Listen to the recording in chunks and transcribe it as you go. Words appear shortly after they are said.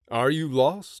Are you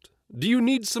lost? Do you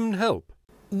need some help?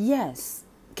 Yes.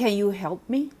 Can you help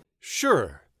me?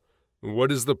 Sure. What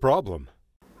is the problem?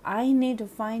 I need to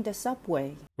find the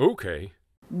subway. Okay.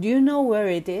 Do you know where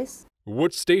it is?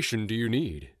 What station do you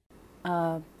need?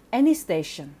 Any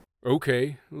station.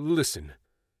 Okay, listen.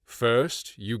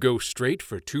 First, you go straight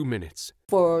for 2 minutes.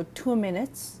 For 2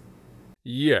 minutes.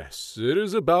 Yes, it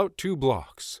is about 2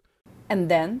 blocks.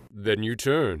 And then? Then you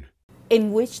turn.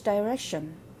 In which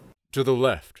direction? To the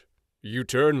left. You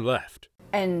turn left.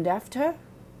 And after?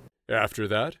 After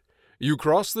that, you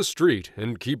cross the street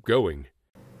and keep going.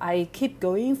 I keep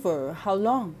going for how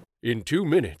long? In 2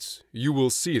 minutes, you will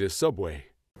see the subway.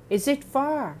 Is it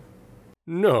far?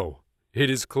 No, it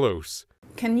is close.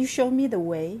 Can you show me the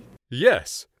way?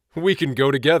 Yes, we can go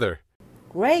together.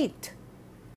 Great!